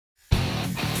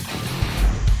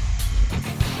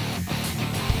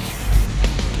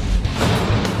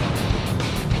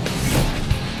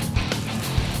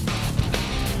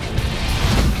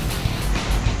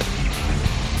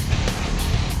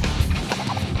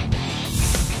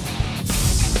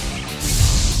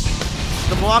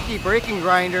Milwaukee braking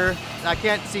grinder, I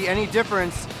can't see any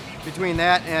difference between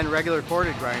that and regular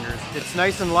corded grinders. It's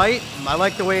nice and light. I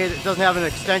like the way it doesn't have an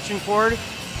extension cord,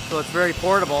 so it's very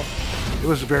portable. It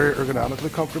was very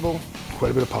ergonomically comfortable, quite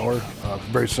a bit of power,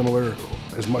 very similar,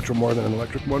 as much or more than an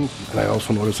electric one. And I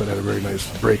also noticed that it had a very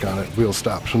nice brake on it. Wheel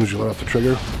stop as soon as you let off the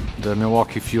trigger. The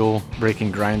Milwaukee Fuel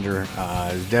braking grinder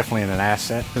is definitely an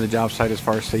asset for the job site as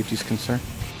far as safety is concerned.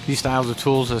 These styles of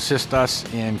tools assist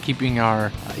us in keeping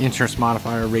our insurance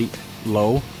modifier rate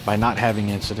low by not having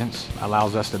incidents.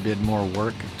 Allows us to bid more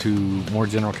work to more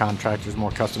general contractors, more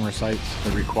customer sites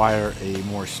that require a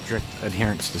more strict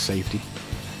adherence to safety.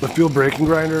 The fuel braking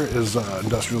grinder is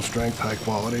industrial strength, high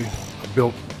quality,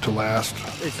 built to last.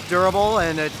 It's durable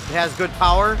and it has good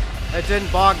power. It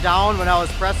didn't bog down when I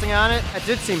was pressing on it. It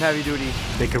did seem heavy duty.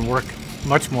 They can work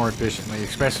much more efficiently,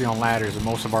 especially on ladders, and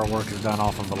most of our work is done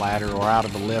off of a ladder or out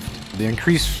of a lift. The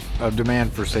increase of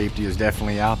demand for safety is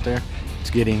definitely out there. It's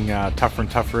getting tougher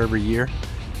and tougher every year,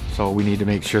 so we need to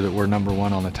make sure that we're number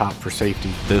one on the top for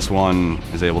safety. This one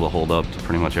is able to hold up to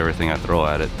pretty much everything I throw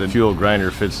at it. The fuel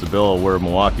grinder fits the bill where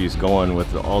Milwaukee's going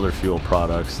with all their fuel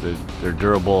products. They're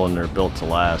durable and they're built to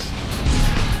last.